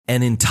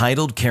An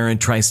entitled Karen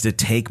tries to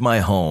take my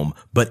home,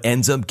 but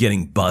ends up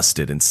getting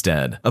busted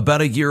instead.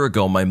 About a year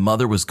ago, my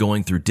mother was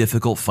going through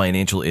difficult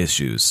financial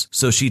issues,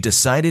 so she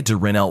decided to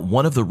rent out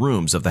one of the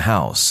rooms of the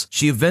house.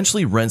 She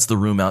eventually rents the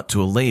room out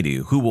to a lady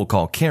who we'll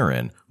call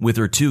Karen, with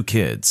her 2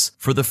 kids.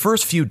 For the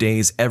first few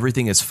days,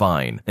 everything is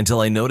fine until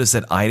I noticed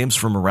that items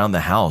from around the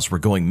house were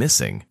going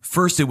missing.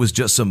 First, it was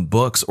just some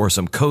books or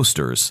some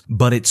coasters,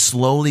 but it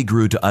slowly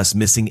grew to us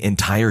missing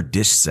entire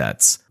dish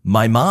sets.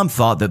 My mom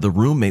thought that the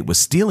roommate was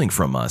stealing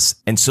from us,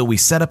 and so we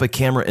set up a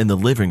camera in the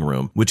living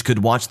room which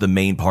could watch the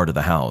main part of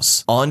the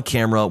house. On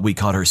camera, we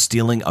caught her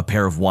stealing a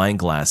pair of wine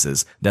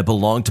glasses that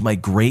belonged to my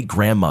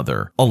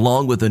great-grandmother,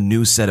 along with a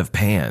new set of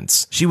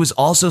pans. She was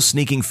also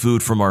sneaking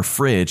food from our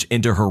fridge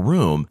into her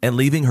room and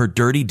leaving her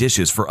dirty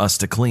dishes for us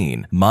to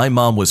clean. My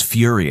mom was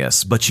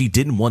furious, but she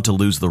didn't want to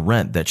lose the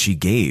rent that she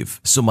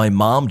gave, so my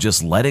mom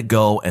just let it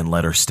go and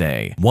let her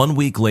stay. 1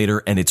 week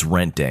later, and it's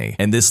rent day,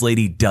 and this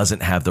lady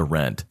doesn't have the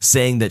rent,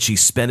 saying that she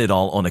spent it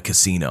all on a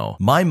casino.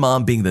 My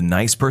mom, being the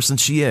nice person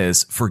she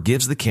is,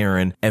 forgives the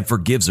Karen and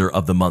forgives her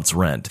of the month's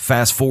rent.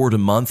 Fast forward a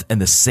month and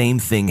the same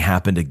thing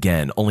happened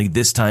again, only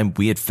this time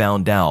we had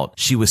found out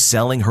she was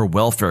selling her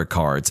welfare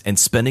cards and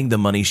spending the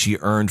money she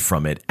earned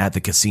from it at the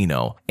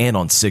casino and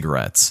on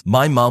cigarettes.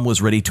 My mom was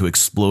ready to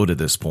explode at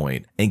this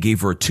point and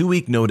gave her a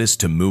 2-week notice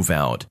to move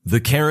out. The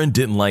Karen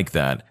didn't like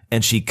that,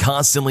 and she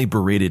constantly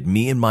berated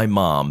me and my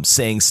mom,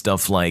 saying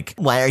stuff like,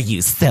 "Why are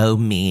you so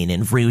mean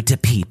and rude to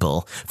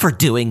people for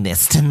doing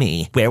this to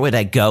me? Where would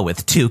I go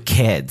with 2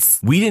 kids?"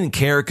 We didn't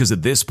care because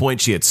at this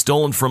point she had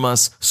stolen from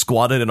us,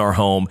 squatted in our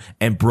home,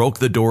 and broke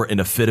the door in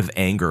a fit of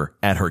anger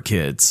at her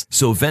kids.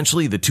 So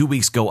eventually the 2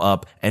 weeks go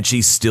up and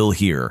she's still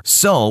here.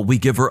 So we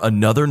give her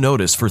another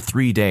notice for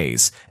 3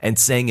 days and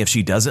saying if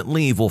she doesn't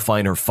leave, we'll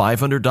fine her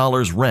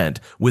 $500 rent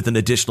with an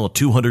additional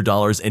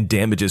 $200 in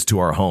damages to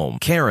our home.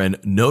 Karen,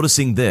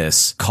 noticing this,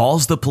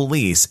 calls the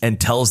police and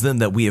tells them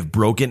that we have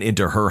broken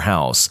into her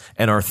house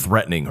and are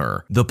threatening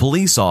her. The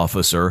police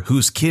officer,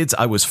 whose kids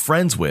I was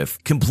friends with,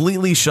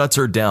 completely shuts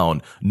her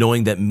down,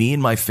 knowing that me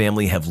and my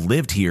family have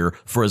lived here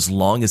for as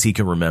long as he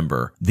can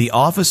remember. The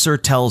officer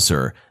tells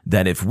her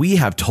that if we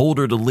have told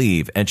her to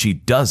leave and she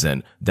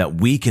doesn't,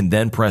 that we can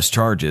then press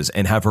charges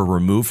and have her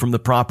removed from the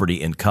property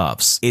in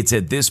cuffs. It's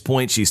at this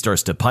point she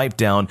starts to pipe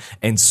down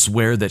and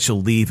swear that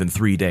she'll leave in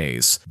 3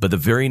 days. But the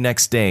very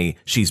next day,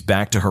 she's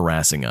back to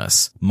harassing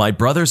us. My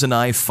brothers and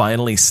I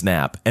finally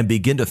snap and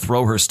begin to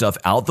throw her stuff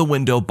out the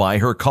window by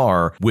her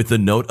car with a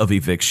note of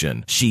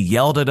eviction. She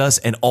yelled at us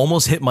and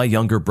almost hit my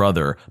younger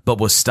brother, but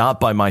was stopped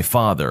by my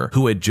father,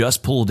 who had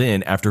just pulled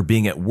in after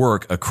being at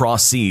work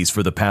across seas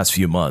for the past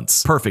few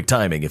months. Perfect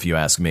timing, if you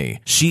ask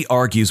me. She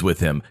argues with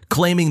him,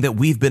 claiming that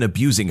we've been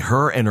abusing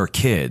her and her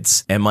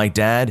kids. And my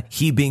dad,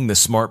 he being the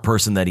smart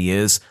person that he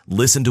is,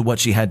 listened to what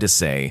she had to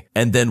say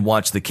and then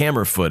watched the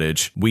camera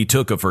footage we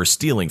took of her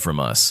stealing from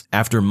us.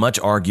 After much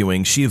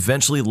arguing, she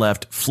eventually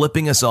left,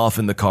 flipping us off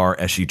in the car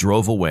as she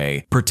drove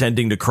away,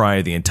 pretending to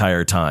cry the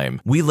entire time.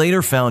 We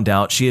later found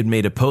out she had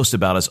made a post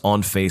about us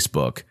on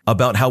Facebook,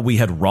 about how we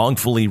had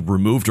wrongfully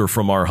removed her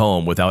from our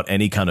home without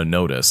any kind of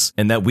notice,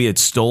 and that we had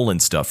stolen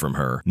stuff from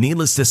her.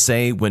 Needless to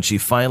say, when she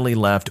finally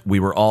left, we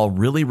were all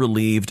really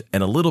relieved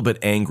and a little bit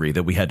angry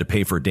that we had to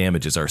pay for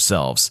damages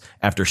ourselves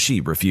after she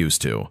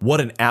refused to.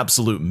 What an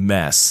absolute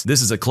mess.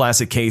 This is a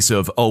classic case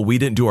of, oh, we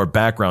didn't do our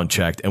background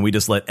check and we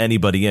just let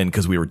anybody in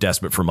because we were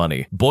desperate for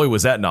money. Boy,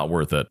 was that not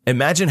worth it.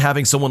 Imagine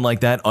having someone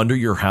like that under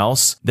your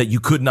house that you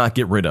could not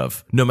get rid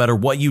of. No matter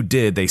what you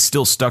did, they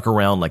still stuck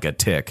around like a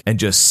tick and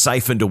just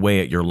siphoned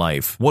away at your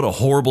life. What a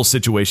horrible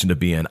situation to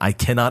be in. I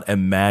cannot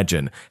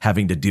imagine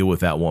having to deal with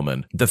that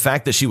woman. The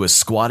fact that she was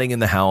squatting in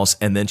the house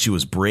and then she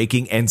was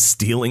breaking and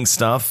stealing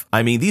stuff.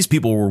 I mean, these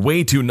people were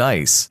way too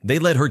nice. They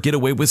let her get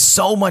away with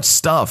so much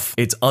stuff.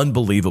 It's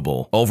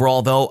unbelievable.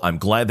 Overall, though, I'm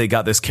glad they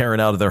got this Karen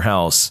out of their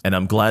house, and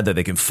I'm glad that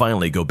they can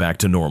finally go back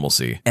to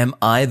normalcy. Am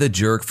I the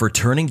jerk for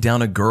turning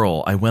down a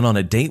girl I went on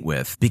a date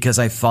with because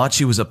I thought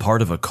she was a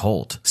part of a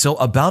cult? So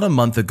about a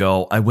month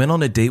ago, I went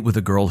on a date with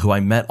a girl who I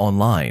met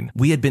online.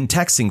 We had been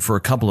texting for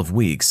a couple of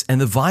weeks, and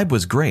the vibe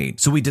was great,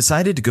 so we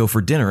decided to go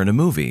for dinner and a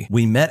movie.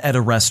 We met at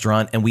a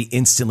restaurant, and we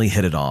instantly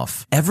hit it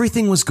off.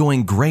 Everything was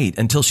going great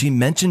until she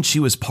mentioned she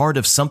was part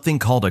of something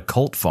called a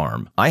cult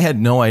farm. I had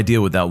no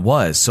idea what that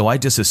was, so I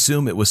just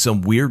assumed it was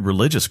some weird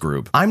religious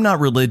group. I'm not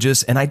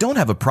religious, and I don't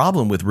have a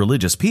problem with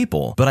religious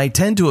people, but I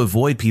tend to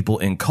avoid people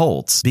in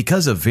cults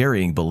because of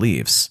varying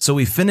beliefs. So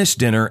we finished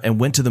dinner and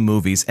went to the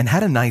movies and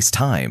had a nice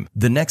time.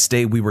 The next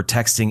day we were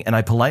texting and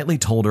I politely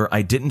told her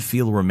I didn't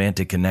feel a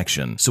romantic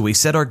connection. So we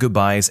said our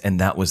goodbyes and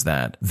that was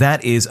that.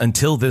 That is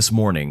until this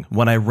morning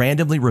when I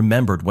randomly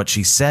remembered what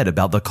she said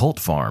about the cult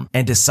farm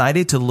and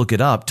decided to look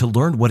it up to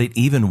learn what it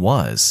even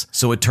was.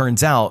 So it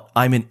turns out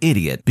I'm an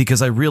idiot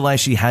because I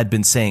realized she had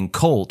been saying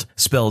colt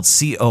spelled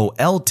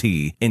COLT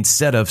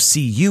instead of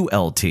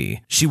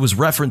CULT. She was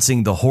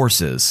referencing the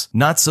horses,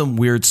 not some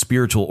weird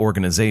spiritual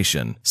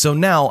organization. So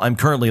now I'm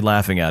currently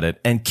laughing at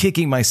it and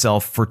kicking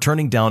myself for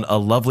turning down a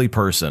lovely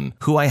person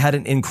who I had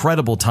an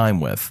incredible time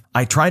with.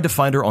 I tried to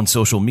find her on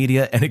social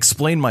media and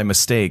explain my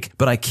mistake,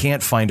 but I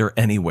can't find her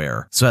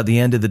anywhere. So at the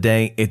end of the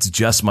day, it's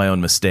just my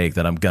own mistake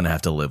that I'm gonna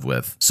have to live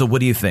with. So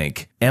what do you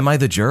think? Am I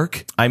the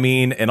jerk? I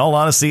mean, in all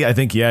honesty, I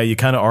think, yeah, you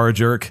kind of are a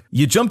jerk.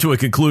 You jumped to a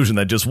conclusion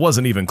that just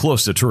wasn't even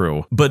close to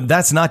true. But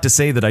that's not to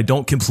say that I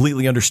don't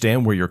completely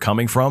understand where you're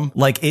coming from.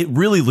 Like, it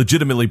really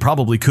legitimately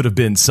probably could have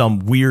been some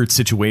weird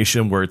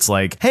situation where it's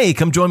like, hey,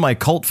 come join my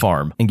cult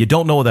farm. And you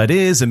don't know what that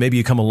is, and maybe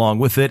you come along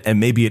with it, and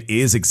maybe it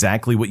is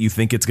exactly what you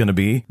think it's going to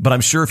be. But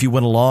I'm sure if you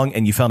went along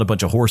and you found a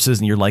bunch of horses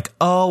and you're like,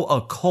 oh,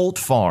 a cult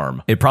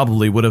farm, it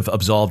probably would have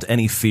absolved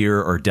any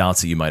fear or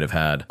doubts that you might have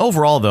had.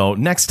 Overall, though,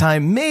 next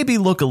time, maybe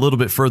look a little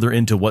bit further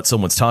into what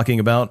someone's talking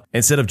about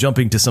instead of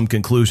jumping to some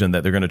conclusion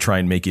that they're going to try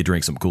and make you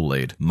drink some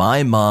Kool-Aid.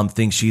 My mom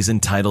thinks she's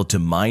entitled to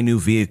my new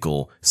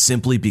vehicle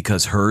simply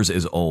because hers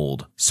is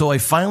old. So I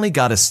finally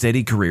got a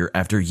steady career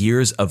after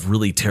years of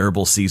really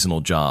terrible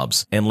seasonal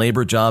jobs and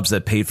labor jobs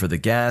that paid for the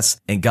gas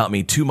and got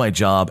me to my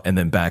job and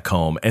then back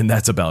home, and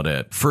that's about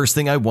it. First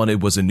thing I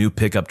wanted was a new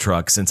pickup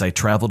truck since I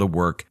travel to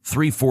work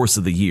 3/4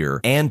 of the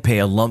year and pay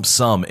a lump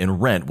sum in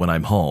rent when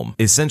I'm home,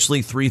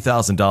 essentially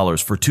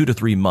 $3,000 for 2 to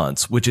 3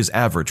 months, which is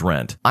average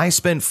rent. I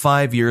spent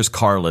 5 years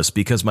carless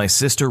because my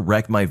sister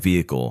wrecked my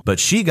vehicle, but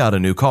she got a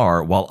new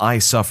car while I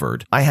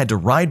suffered. I had to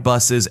ride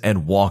buses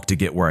and walk to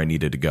get where I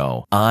needed to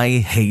go.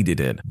 I hated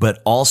it,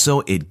 but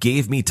also it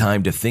gave me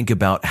time to think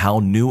about how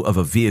new of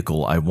a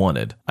vehicle I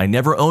wanted. I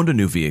never owned a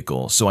new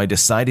vehicle, so I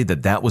decided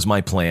that that was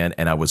my plan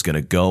and I was going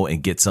to go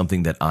and get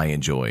something that I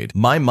enjoyed.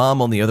 My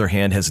mom, on the other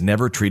hand, has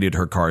never treated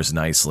her cars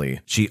nicely.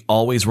 She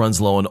always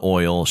runs low on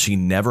oil, she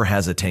never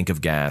has a tank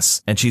of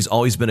gas, and she's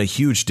always been a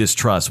huge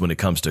distrust when it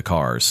comes to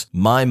cars.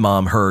 My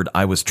mom heard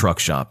I was truck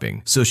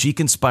shopping, so she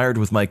conspired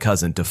with my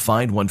cousin to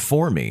find one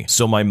for me.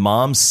 So my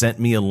mom sent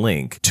me a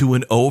link to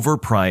an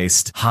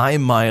overpriced,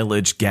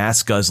 high-mileage,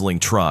 gas-guzzling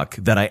truck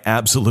that I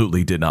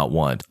absolutely did not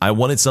want. I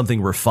wanted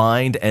something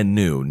refined and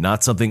new,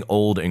 not something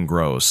old and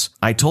gross.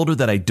 I told her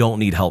that I don't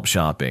need help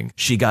shopping.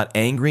 She got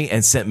angry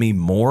and sent me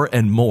more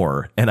and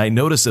more, and I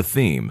noticed a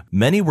theme.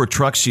 Many were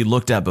trucks she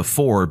looked at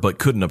before but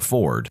couldn't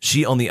afford.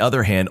 She, on the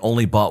other hand,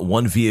 only bought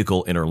one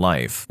vehicle in her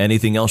life.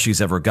 Anything else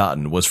she's ever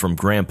gotten was from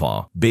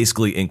grandpa,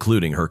 basically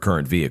including her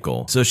current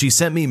vehicle. So she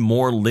sent me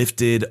more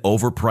lifted,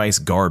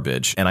 overpriced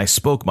garbage, and I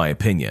spoke my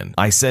opinion.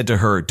 I said to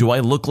her, do I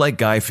look like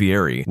Guy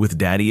Fieri with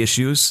daddy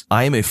issues?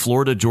 I am a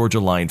Florida Georgia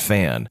Line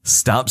fan.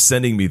 Stop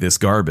sending me this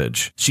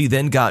garbage. She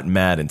then got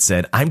mad and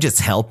said, I'm just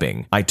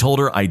helping. I told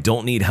her I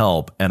don't need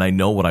help and I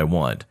know what I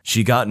want.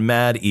 She got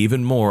mad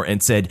even more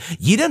and said,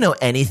 you don't know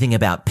anything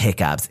about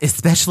pickups,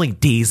 especially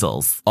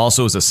diesels.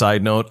 Also, as a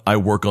side note, I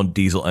work on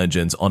diesel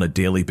engines on a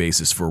daily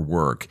basis for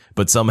work,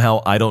 but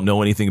somehow I don't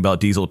know anything about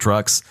diesel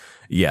trucks.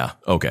 Yeah,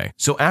 okay.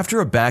 So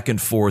after a back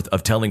and forth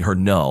of telling her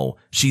no,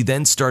 she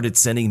then started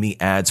sending me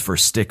ads for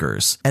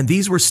stickers. And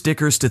these were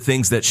stickers to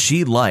things that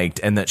she liked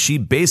and that she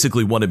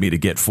basically wanted me to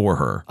get for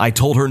her. I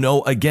told her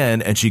no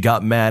again and she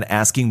got mad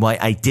asking why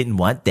I didn't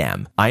want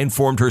them. I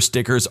informed her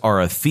stickers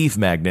are a thief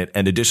magnet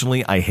and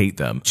additionally I hate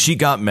them. She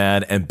got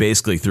mad and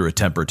basically threw a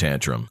temper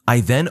tantrum. I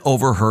then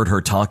overheard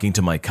her talking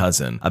to my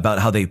cousin about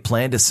how they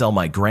plan to sell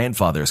my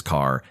grandfather's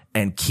car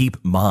and keep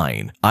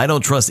mine. I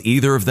don't trust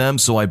either of them,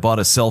 so I bought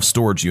a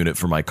self-storage unit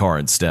for my car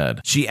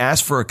instead. She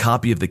asked for a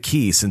copy of the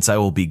key since I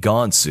will be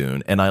gone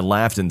soon, and I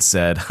laughed and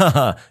said,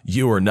 haha,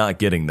 you are not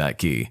getting that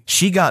key.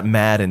 She got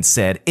mad and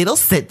said, it'll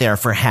sit there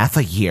for half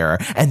a year,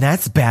 and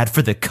that's bad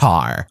for the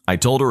car. I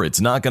told her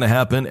it's not going to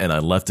happen, and I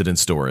left it in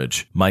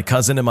storage. My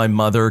cousin and my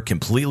mother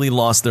completely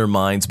lost their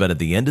minds, but at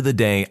the end of the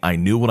day, I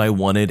knew what I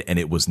wanted, and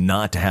it was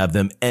not to have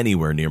them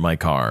anywhere near my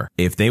car.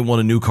 If they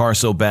want a new car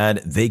so bad,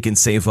 they can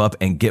save up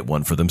and get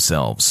one for themselves.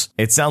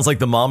 It sounds like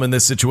the mom in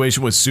this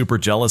situation was super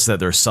jealous that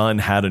their son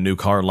had a new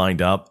car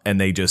lined up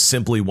and they just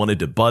simply wanted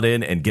to butt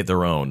in and get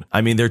their own. I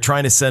mean, they're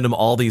trying to send him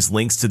all these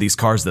links to these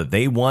cars that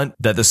they want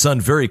that the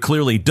son very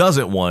clearly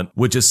doesn't want,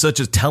 which is such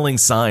a telling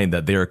sign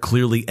that they are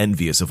clearly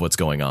envious of what's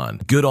going on.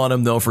 Good on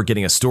him though for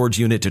getting a storage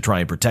unit to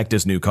try and protect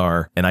his new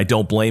car, and I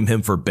don't blame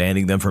him for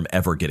banning them from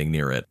ever getting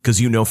near it, because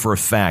you know for a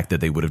fact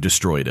that they would have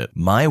destroyed it.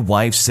 My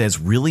wife says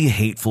really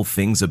hateful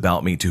things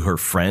about me to her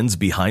friends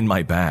behind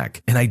my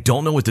back, and I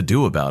don't know what to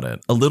do about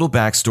it. A little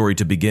backstory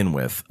to begin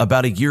with.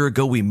 About a year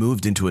ago, we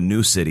moved into a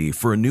new city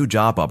for a new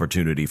job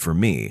opportunity for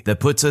me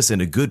that puts us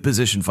in a good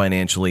position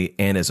financially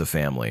and as a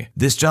family.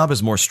 This job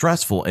is more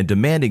stressful and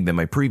demanding than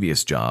my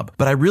previous job,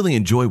 but I really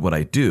enjoy what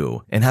I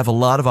do and have a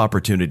lot of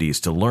opportunities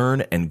to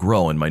learn and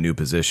grow in my new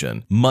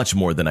position, much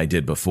more than I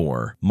did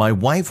before. My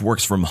wife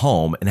works from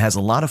home and has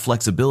a lot of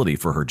flexibility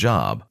for her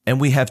job,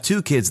 and we have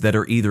 2 kids that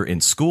are either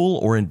in school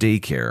or in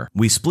daycare.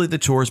 We split the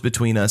chores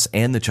between us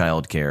and the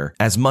childcare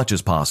as much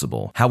as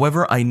possible.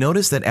 However, I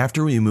noticed that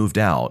after we moved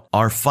out,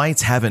 our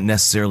fights haven't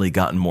necessarily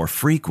gotten more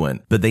frequent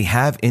frequent, but they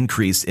have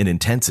increased in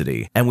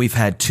intensity, and we've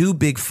had 2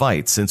 big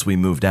fights since we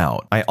moved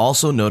out. I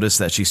also noticed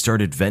that she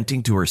started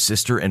venting to her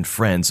sister and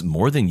friends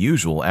more than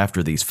usual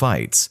after these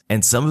fights,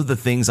 and some of the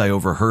things I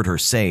overheard her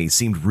say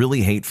seemed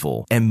really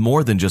hateful and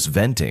more than just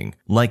venting.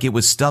 Like it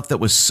was stuff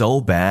that was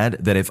so bad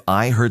that if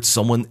I heard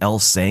someone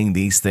else saying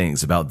these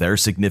things about their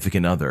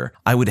significant other,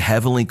 I would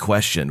heavily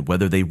question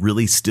whether they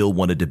really still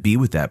wanted to be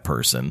with that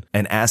person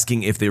and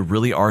asking if they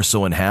really are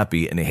so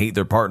unhappy and hate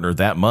their partner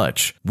that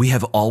much. We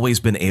have always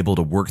been able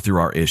to work through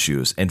our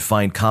issues and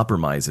find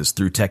compromises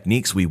through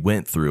techniques we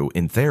went through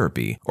in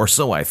therapy, or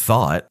so I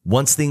thought.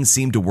 Once things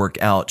seem to work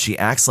out, she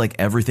acts like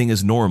everything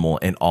is normal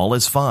and all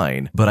is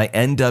fine, but I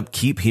end up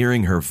keep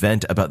hearing her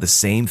vent about the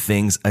same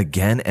things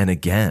again and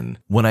again.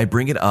 When I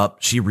bring it up,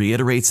 she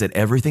reiterates that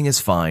everything is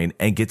fine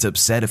and gets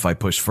upset if I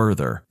push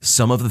further.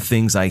 Some of the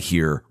things I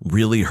hear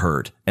really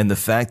hurt, and the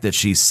fact that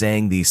she's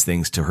saying these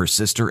things to her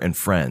sister and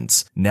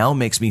friends now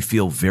makes me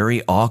feel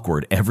very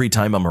awkward every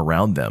time I'm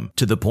around them,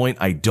 to the point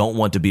I don't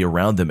want to be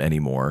around them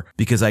anymore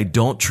because I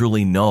don't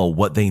truly know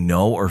what they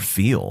know or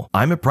feel.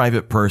 I'm a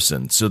private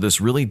person, so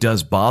this really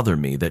does bother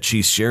me that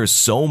she shares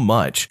so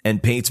much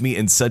and paints me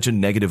in such a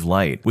negative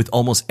light with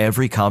almost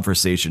every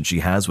conversation she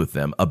has with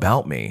them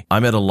about me.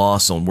 I'm at a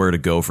loss on where to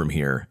go from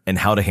here and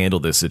how to handle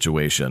this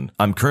situation.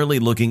 I'm currently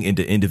looking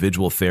into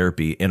individual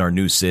therapy in our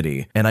new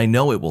city, and I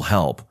know it will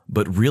help,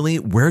 but really,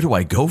 where do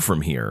I go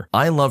from here?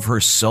 I love her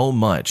so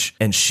much,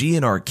 and she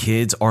and our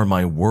kids are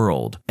my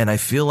world, and I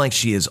feel like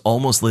she is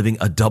almost living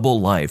a double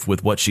life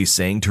with what she's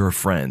saying to her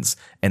friends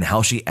and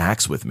how she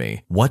acts with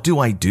me. What do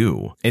I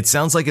do? It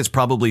sounds like it's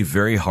probably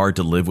very hard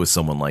to live with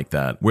someone like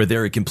that, where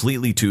they're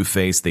completely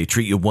two-faced, they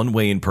treat you one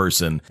way in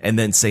person, and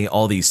then say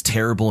all these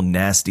terrible,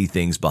 nasty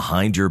things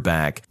behind your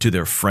back to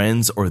their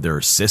friends or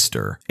their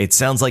sister. It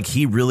sounds like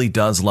he really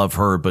does love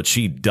her, but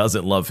she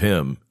doesn't love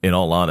him, in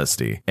all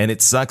honesty. And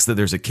it sucks that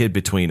there's a kid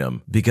between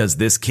them, because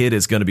this kid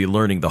is going to be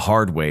learning the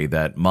hard way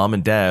that mom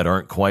and dad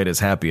aren't quite as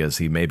happy as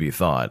he maybe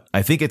thought.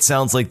 I think it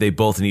sounds like they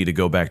both need to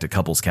go back to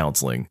couples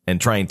counseling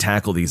and try and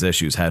tackle these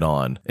issues head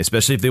on,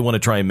 especially if they want to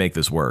try and make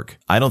this work.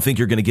 I don't think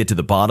you're going to get to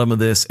the bottom of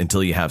this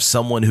until you have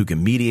someone who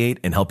can mediate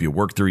and help you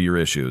work through your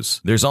issues.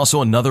 There's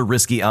also another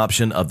risky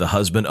option of the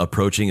husband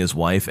approaching his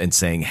wife and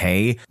saying,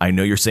 "Hey, I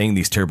know you're saying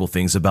these terrible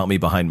things about me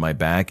behind my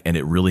back, and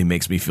it really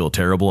makes me feel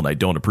terrible and I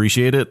don't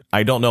appreciate it."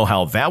 I don't know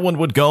how that one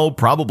would go,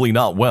 probably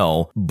not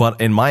well,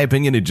 but in my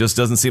opinion, it just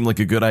doesn't seem like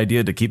a good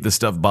idea to keep this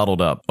stuff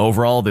bottled up.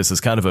 Overall, this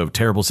is kind of a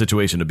terrible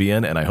situation to be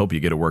in, and I hope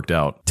you get it worked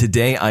out.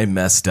 Today, I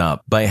messed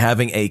up by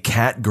having a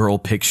cat girl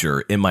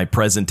picture in my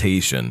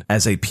presentation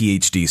as a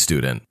PhD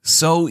student.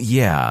 So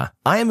yeah,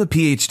 I am a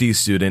PhD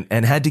student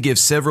and had to give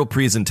several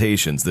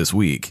presentations this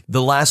week.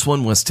 The last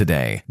one was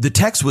today. The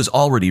text was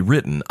already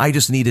written, I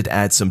just needed to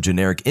add some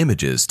generic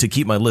images to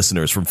keep my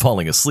listeners from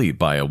falling asleep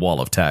by a wall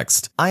of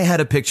text. I had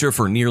a picture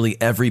for nearly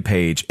every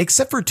page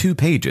except for 2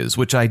 pages,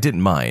 which I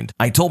didn't mind.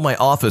 I told my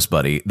office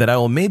buddy that I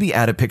will maybe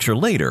add a picture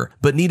later,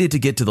 but needed to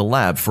get to the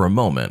lab for a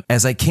moment.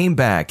 As I came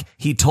back,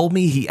 he told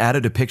me he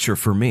added a picture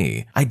for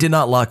me. I did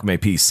not lock my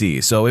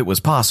PC, so it was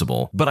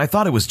possible, but I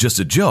thought it was just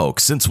a joke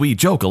since we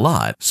joke a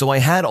lot. So I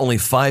had only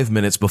 5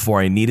 minutes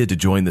before I needed to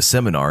join the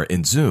seminar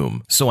in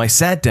Zoom. So I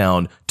sat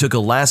down, took a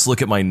last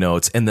look at my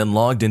notes, and then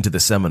logged into the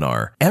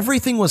seminar.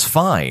 Everything was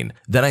fine.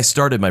 Then I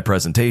started my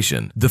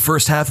presentation. The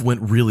first half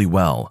went really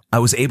well. I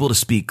was able to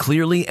speak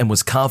clearly and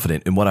was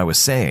confident in what I was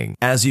saying.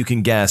 As you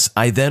can guess,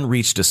 I then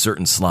reached a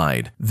certain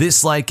slide. This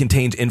slide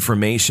contained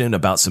information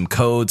about some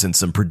codes and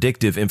some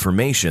predictive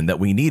information that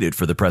we needed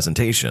for the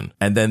presentation.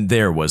 And then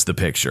there was the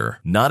picture.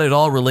 Not at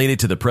all related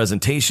to the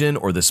presentation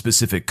or the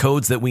specific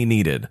codes that we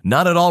needed.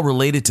 Not at all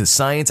related to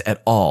science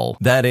at all.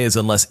 That is,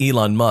 unless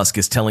Elon Musk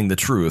is telling the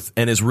truth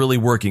and is really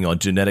working on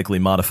genetically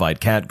modified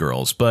cat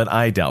girls, but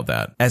I doubt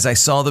that. As I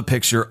saw the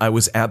picture, I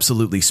was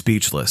absolutely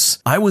speechless.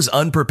 I was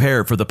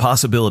unprepared for the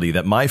possibility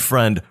that my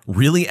friend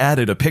really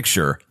added a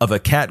picture of a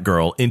cat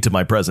girl into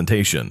my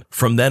presentation.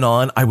 From then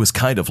on, I was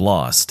kind of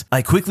lost.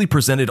 I quickly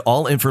presented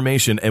all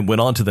information and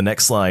went on to the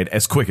next slide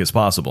as quick as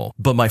possible.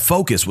 But my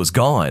focus was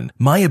gone.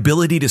 My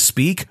ability to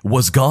speak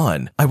was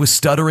gone. I was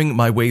stuttering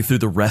my way through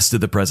the rest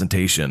of the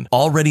presentation,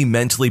 already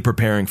mentally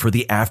preparing for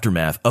the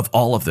aftermath of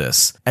all of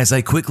this. As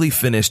I quickly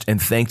finished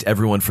and thanked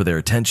everyone for their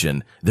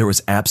attention, there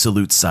was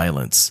absolute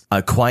silence.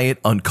 A quiet,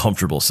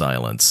 uncomfortable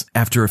silence.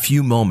 After a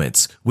few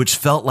moments, which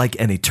felt like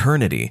an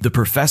eternity, the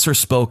professor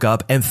spoke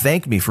up and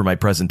thanked me for my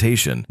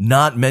presentation,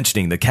 not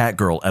mentioning the cat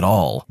girl at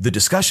all. The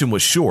discussion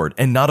was short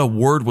and not a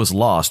word was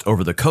lost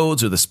over the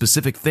codes or the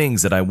specific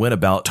things that I went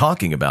about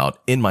talking about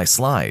in my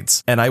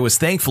slides. And I was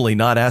thankfully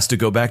not asked to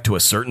go back to a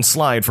certain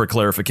slide for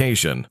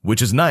clarification,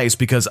 which is nice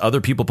because other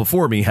people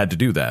before me had to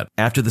do that.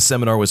 After the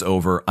seminar was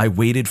over, I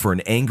waited for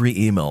an angry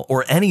email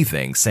or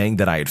anything saying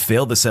that I had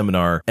failed the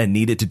seminar and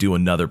needed to do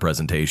another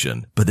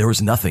presentation. But there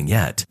was nothing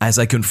yet. As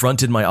I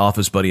confronted my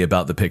office buddy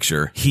about the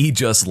picture, he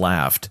just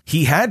laughed.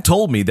 He had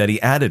told me that he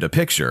added a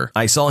picture.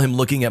 I saw him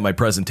looking at my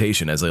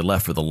presentation as I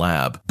left for the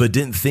lab, but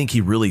didn't think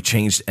he really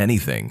changed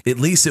anything. At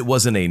least it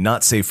wasn't a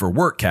not safe for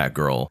work cat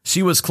girl.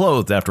 She was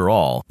clothed after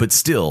all, but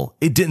still,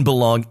 it didn't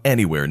belong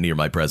anywhere near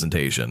my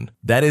presentation.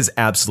 That is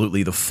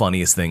absolutely the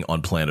funniest thing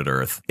on planet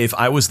Earth. If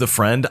I was the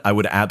friend, I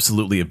would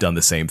absolutely have done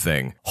the same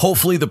thing.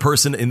 Hopefully the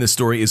person in this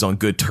story is on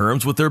good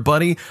terms with their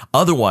buddy.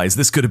 Otherwise,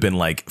 this could have been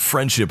like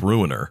friendship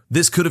ruiner.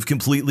 This could have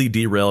completely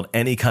derailed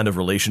any kind of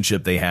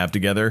relationship they have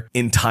together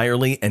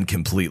entirely and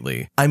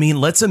completely. I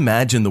mean, let's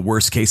imagine the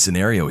worst case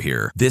scenario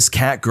here. This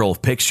cat girl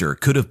picture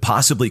could have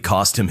possibly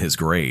cost him his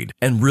grade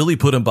and really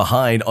put him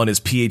behind on his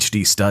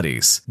PhD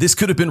studies. This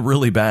could have been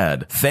really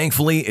bad.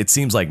 Thankfully, it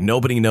seems like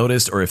nobody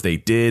noticed, or if they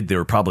did, they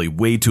were probably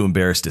way too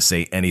embarrassed to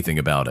say anything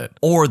about it.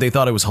 Or they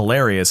thought it was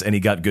hilarious and he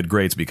got good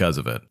grades because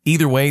of it.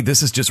 Either way,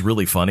 this is just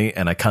really funny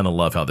and I kind of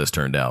love how this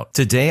turned out.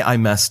 Today I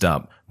messed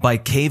up by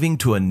caving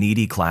to a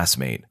needy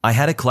classmate. I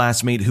had a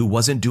classmate who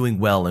wasn't doing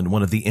well in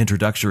one of the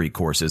introductory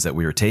courses that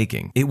we were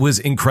taking. It was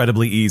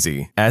incredibly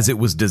easy, as it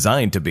was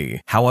designed to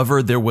be.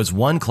 However, there was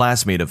one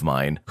classmate of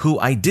mine who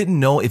I didn't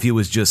know if he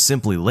was just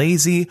simply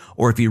lazy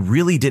or if he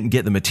really didn't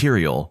get the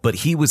material, but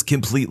he was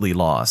completely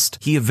lost.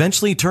 He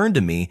eventually turned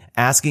to me,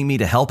 asking me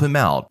to help him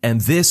out,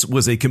 and this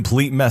was a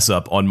complete mess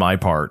up on my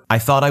part. I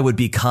thought I would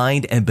be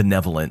kind and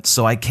benevolent,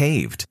 so I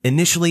caved.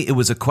 Initially, it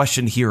was a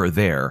question here or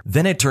there.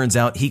 Then it turns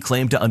out he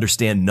claimed to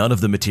understand none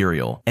of the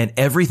material, and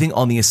everything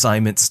on the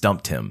assignment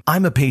stumped him.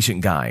 I'm a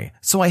patient guy,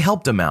 so I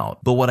helped him out,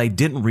 but what I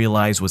didn't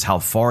realize was how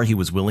far he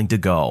was willing to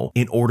go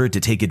in order to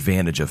take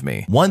advantage of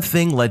me. One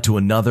thing led to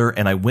another,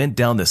 and I went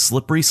down the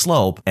slippery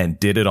slope and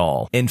did it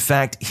all. In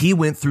fact, he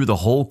went through the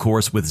whole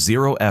course with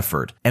zero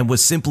effort and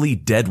was simply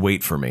dead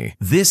weight for me.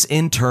 This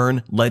in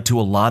turn led to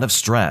a lot of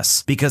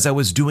stress because I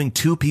was doing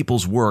two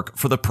people's work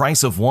for the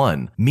price of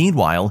one.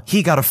 Meanwhile,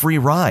 he got a free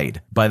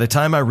ride. By the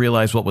time I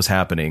realized what was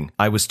happening,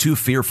 I was too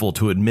fearful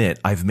to admit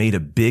I've made a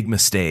big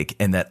mistake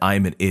and that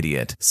I'm an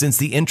idiot. Since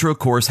the intro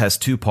course has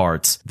two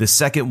parts, the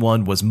second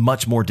one was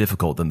much more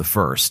difficult than the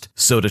first.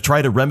 So to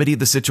try to remedy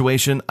the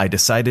situation, I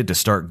decided to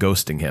start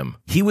ghosting him.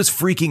 He was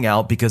freaking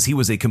out because he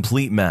was a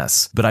complete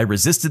mess, but I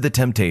resisted the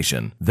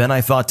temptation. Then I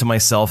thought to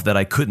myself that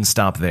I couldn't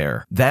stop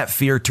there. That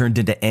fear turned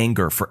into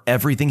anger for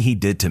everything he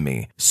did to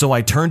me. So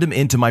I turned him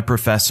into my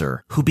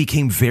professor, who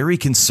became very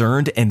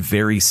concerned and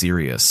very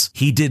serious.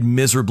 He did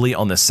miserably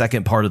on the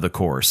second part of the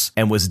course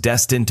and was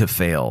destined to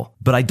fail.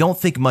 But I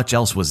don't think much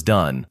else was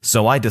done,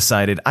 so I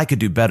decided I could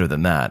do better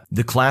than that.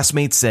 The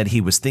classmate said he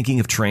was thinking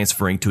of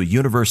transferring to a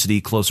university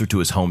closer to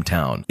his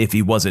hometown if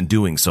he wasn't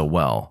doing so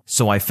well.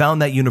 So I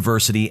found that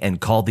university and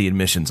called the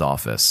admissions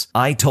office.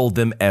 I told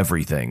them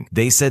everything.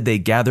 They said they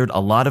gathered a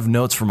lot of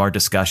notes from our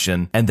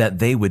discussion and that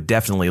they would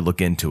definitely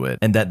look into it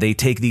and that they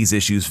take these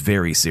issues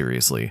very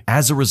seriously.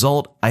 As a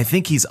result, I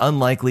think he's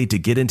unlikely to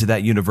get into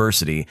that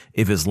university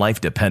if his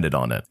life depended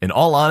on it. In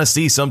all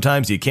honesty,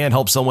 sometimes you can't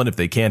help someone if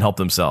they can't help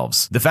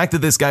themselves. The fact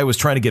that this guy was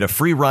trying to get a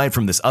free ride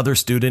from this other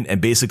student and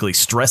basically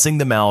stressing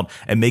them out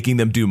and making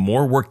them do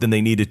more work than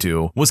they needed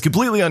to was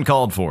completely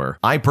uncalled for.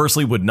 I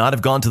personally would not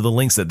have gone to the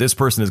lengths that this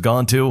person has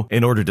gone to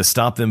in order to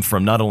stop them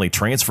from not only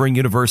transferring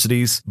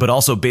universities, but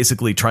also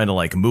basically trying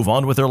to move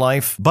on with their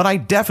life. But I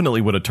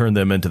definitely would have turned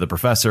them into the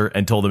professor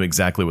and told them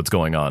exactly what's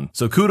going on.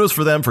 So kudos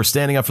for them for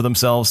standing up for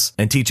themselves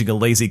and teaching a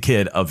lazy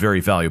kid a very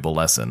valuable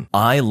lesson.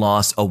 I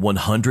lost a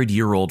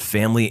 100-year-old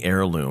family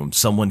heirloom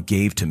someone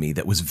gave to me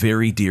that was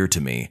very dear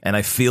to me, and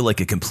I feel like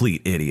a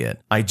complete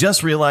idiot. I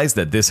just realized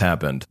that this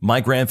happened.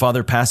 My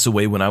grandfather passed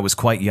away when I was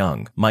quite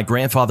young. My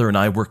grandfather and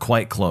I were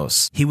quite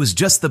close. He was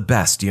just the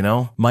best, you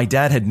know? My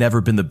dad had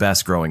never been the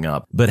best growing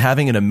up, but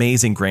having an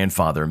amazing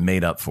grandfather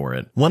made up for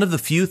it. One of the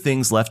few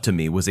things left to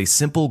me was a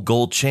simple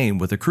gold chain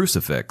with a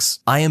crucifix.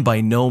 I am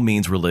by no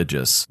means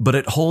religious, but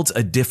it holds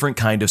a different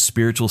kind of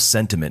spiritual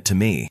sentiment to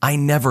me. I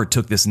never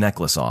took this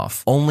necklace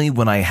off, only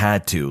when I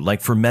had to,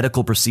 like for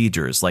medical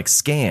procedures, like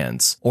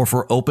scans, or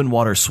for open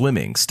water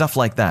swimming, stuff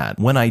like that.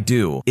 When I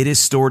do, it is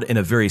stored in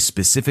a very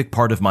specific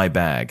part of my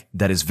bag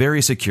that is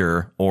very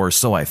secure, or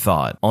so I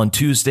thought. On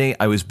Tuesday,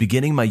 I was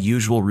beginning my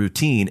usual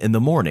routine in the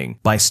morning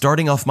by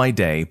starting off my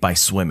day by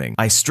swimming.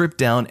 I stripped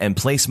down and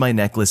placed my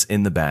necklace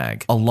in the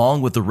bag,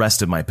 along with the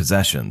rest of my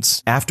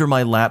possessions. After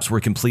my laps were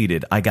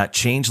completed, I got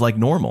changed like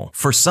normal.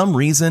 For some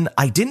reason,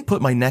 I didn't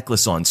put my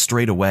necklace on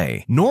straight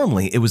away.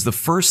 Normally, it was the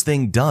first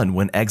thing done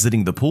when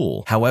exiting the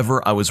pool.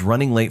 However, I was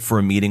running late for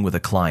a meeting with a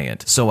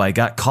client, so I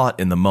got caught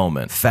in the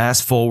moment.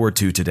 Fast forward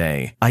to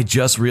today. I just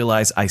just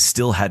realized I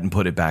still hadn't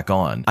put it back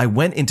on. I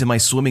went into my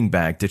swimming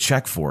bag to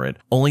check for it,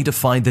 only to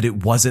find that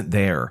it wasn't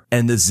there,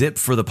 and the zip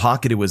for the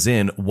pocket it was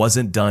in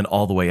wasn't done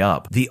all the way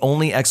up. The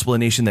only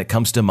explanation that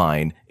comes to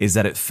mind is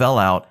that it fell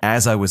out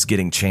as I was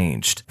getting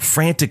changed.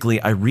 Frantically,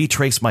 I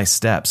retraced my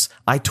steps.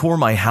 I tore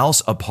my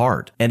house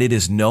apart, and it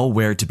is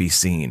nowhere to be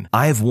seen.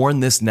 I have worn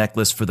this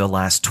necklace for the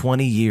last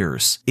 20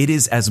 years. It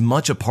is as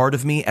much a part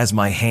of me as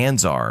my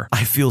hands are.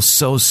 I feel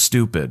so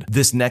stupid.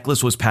 This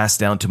necklace was passed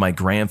down to my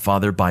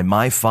grandfather by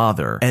my father,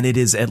 and it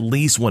is at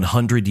least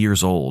 100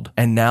 years old,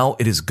 and now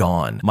it is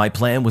gone. My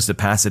plan was to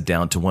pass it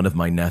down to one of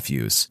my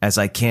nephews, as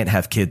I can't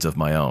have kids of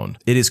my own.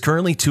 It is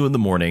currently 2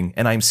 a.m,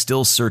 and I'm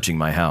still searching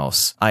my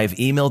house. I have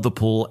emailed the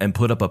pool and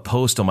put up a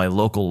post on my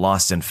local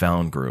Lost and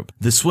Found group.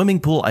 The swimming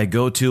pool I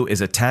go to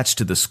is attached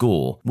to the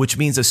school, which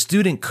means a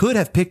student could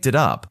have picked it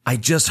up. I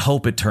just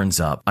hope it turns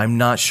up. I'm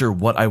not sure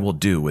what I will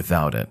do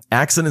without it.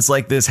 Accidents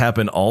like this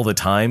happen all the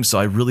time, so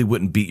I really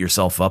wouldn't beat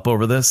yourself up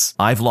over this.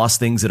 I've lost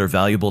things that are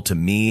valuable to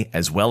me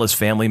as well as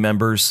family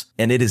members,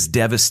 and it is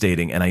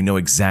devastating, and I know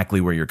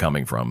exactly where you're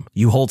coming from.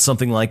 You hold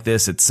something like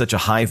this at such a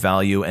high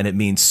value, and it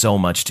means so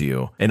much to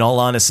you. In all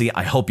honesty,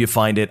 I hope you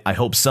find it. I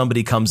hope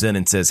somebody comes in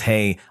and says,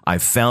 hey,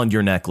 I've found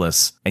your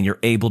necklace, and you're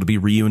able to be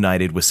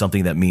reunited with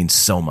something that means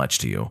so much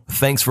to you.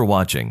 Thanks for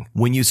watching.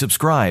 When you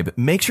subscribe,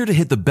 make sure to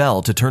hit the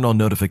bell to turn on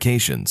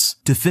notifications.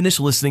 To finish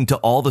listening to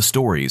all the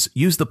stories,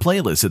 use the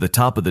playlist at the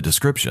top of the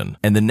description.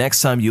 And the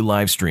next time you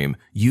live stream,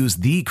 use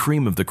the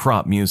Cream of the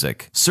Crop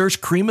music.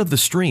 Search Cream of the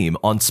Stream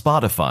on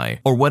Spotify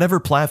or whatever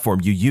platform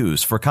you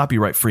use for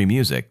copyright-free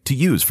music to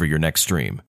use for your next stream.